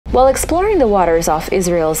While exploring the waters off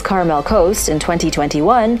Israel's Carmel coast in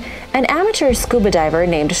 2021, an amateur scuba diver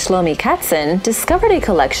named Shlomi Katzin discovered a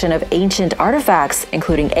collection of ancient artifacts,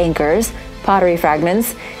 including anchors, pottery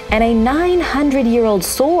fragments, and a 900-year-old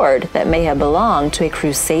sword that may have belonged to a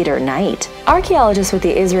Crusader knight. Archaeologists with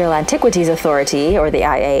the Israel Antiquities Authority, or the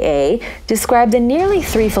IAA, described the nearly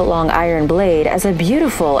 3-foot-long iron blade as a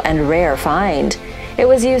beautiful and rare find. It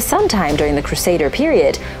was used sometime during the Crusader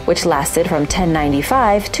period, which lasted from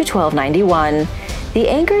 1095 to 1291. The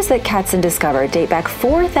anchors that Katzin discovered date back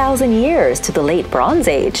 4,000 years to the late Bronze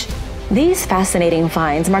Age. These fascinating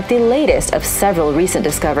finds mark the latest of several recent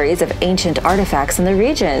discoveries of ancient artifacts in the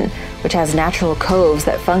region, which has natural coves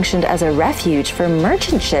that functioned as a refuge for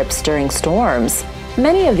merchant ships during storms.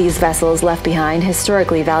 Many of these vessels left behind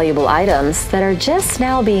historically valuable items that are just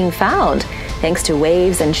now being found, thanks to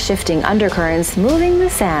waves and shifting undercurrents moving the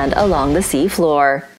sand along the seafloor.